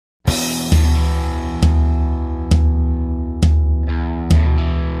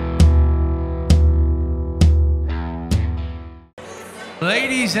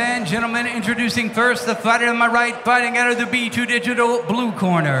Ladies and gentlemen, introducing first the fighter to my right, fighting out of the B2 Digital blue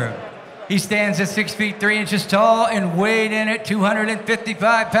corner. He stands at 6 feet 3 inches tall and weighed in at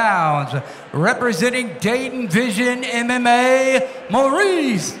 255 pounds. Representing Dayton Vision MMA,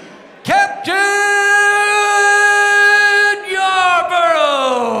 Maurice, Captain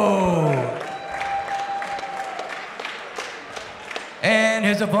Yarbrough. And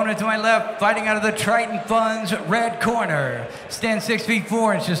his opponent to my left, fighting out of the Triton Funds red corner, stands 6 feet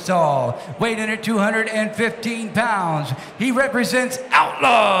 4 inches tall, weighed in at 215 pounds. He represents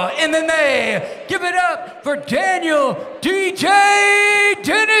Outlaw MMA. Give it up for Daniel DJ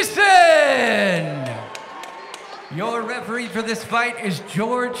Dennison. Your referee for this fight is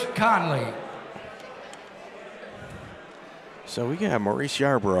George Conley. So we got Maurice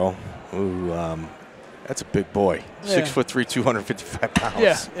Yarbrough, who that's a big boy. Yeah. 6'3", 255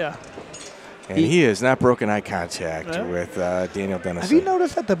 pounds. Yeah. And he has not broken eye contact with Daniel Dennison. Have you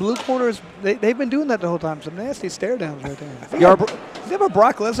noticed that the blue corners, they've been doing that the whole time? Some nasty stare downs right there. Does he have a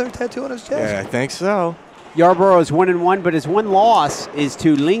Brock Lesnar tattoo on his chest? Yeah, I think so. Yarbrough is 1-1, but his one loss is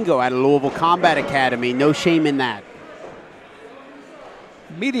to Lingo at a Louisville Combat Academy. No shame in that.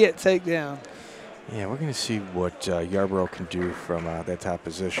 Immediate takedown. Yeah, we're going to see what Yarbrough can do from that top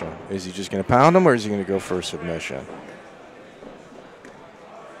position. Is he just going to pound him, or is he going to go for a submission?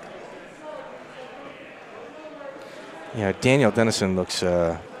 Yeah, Daniel Dennison looks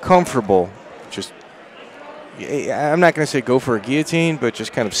comfortable. Just, I'm not going to say go for a guillotine, but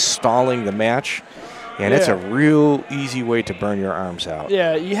just kind of stalling the match. And it's a real easy way to burn your arms out.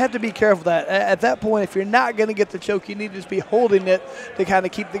 Yeah, you have to be careful that at that point, if you're not going to get the choke, you need to just be holding it to kind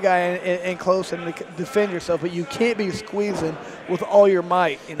of keep the guy in close and to defend yourself. But you can't be squeezing with all your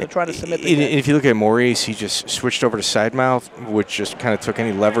might, trying to submit the guy. If you look at Maurice, he just switched over to side mouth, which just kind of took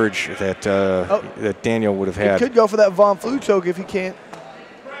any leverage that that Daniel would have had. He could go for that Von Flue choke if he can't.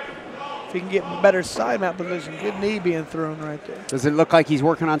 If he can get better side mount position. Good knee being thrown right there. Does it look like he's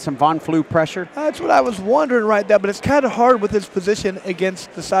working on some Von Flue pressure? That's what I was wondering right there, but it's kind of hard with his position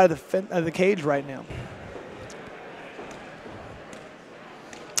against the side of the cage right now.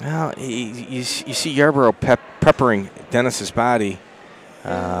 Well, you see Yarbrough peppering Dennis's body.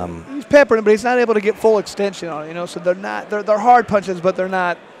 He's peppering, but he's not able to get full extension on it, So they're hard punches, but they're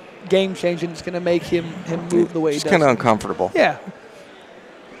not game changing. It's going to make him move the way he does. It's kind of uncomfortable. Yeah.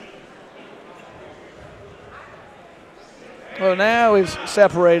 Well, now he's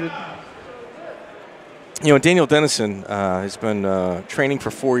separated. Daniel Dennison has been training for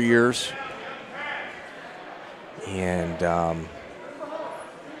 4 years. And,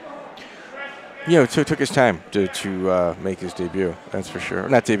 took his time to make his debut, that's for sure.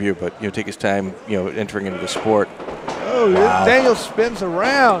 Not debut, but, take his time, entering into the sport. Oh, wow. Daniel spins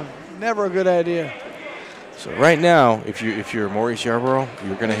around. Never a good idea. So right now, if you're Maurice Yarbrough,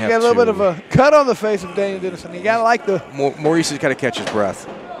 you're going to have to... You got a little bit of a cut on the face of Daniel Dennison. You got to like the... Maurice has got to catch his breath.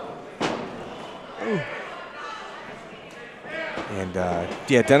 Ooh. And,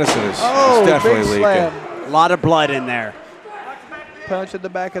 Dennison is definitely leaking. A lot of blood in there. Punch at the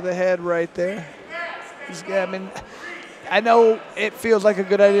back of the head right there. I know it feels like a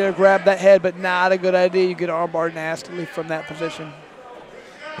good idea to grab that head, but not a good idea. You get armbar nastily from that position.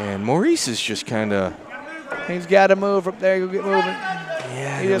 And Maurice is just kind of... He's got to move up there. Go get moving.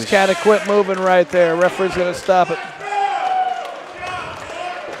 Yeah, he just kind of quit moving right there. Referee's going to stop it.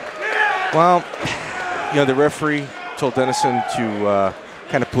 Well, the referee told Dennison to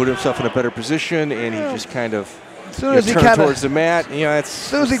kind of put himself in a better position, and he just kind of turned towards the mat. As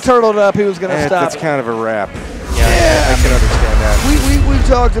soon as he turtled up, he was going to stop. That's kind of a wrap. Yeah, I can understand that. We've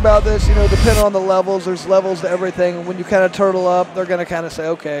talked about this, depending on the levels. There's levels to everything. And when you kind of turtle up, they're going to kind of say,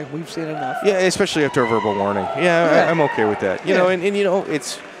 okay, we've seen enough. Yeah, especially after a verbal warning. Yeah. I'm okay with that.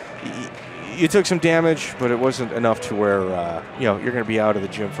 It's you took some damage, but it wasn't enough to where you're going to be out of the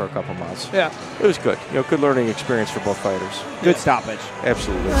gym for a couple months. Yeah, it was good. Good learning experience for both fighters. Good stoppage.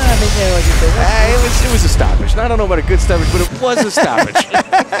 Absolutely. Like you said, it was a stoppage. I don't know about a good stoppage, but it was a stoppage.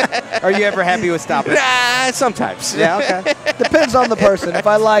 Are you ever happy with stoppage? Nah, sometimes. Yeah, okay. Depends on the person. If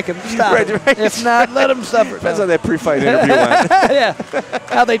I like him, stop him. Right. If not, let him suffer. Depends on that pre-fight interview went. Yeah,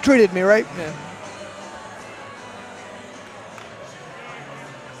 how they treated me, right? Yeah.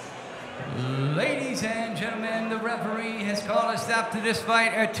 Ladies and gentlemen, the referee has called a stop to this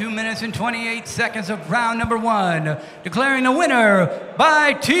fight at 2 minutes and 28 seconds of round number 1, declaring the winner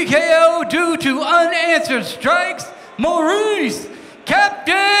by TKO due to unanswered strikes, Maurice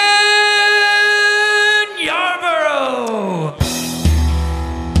Captain Yarbrough.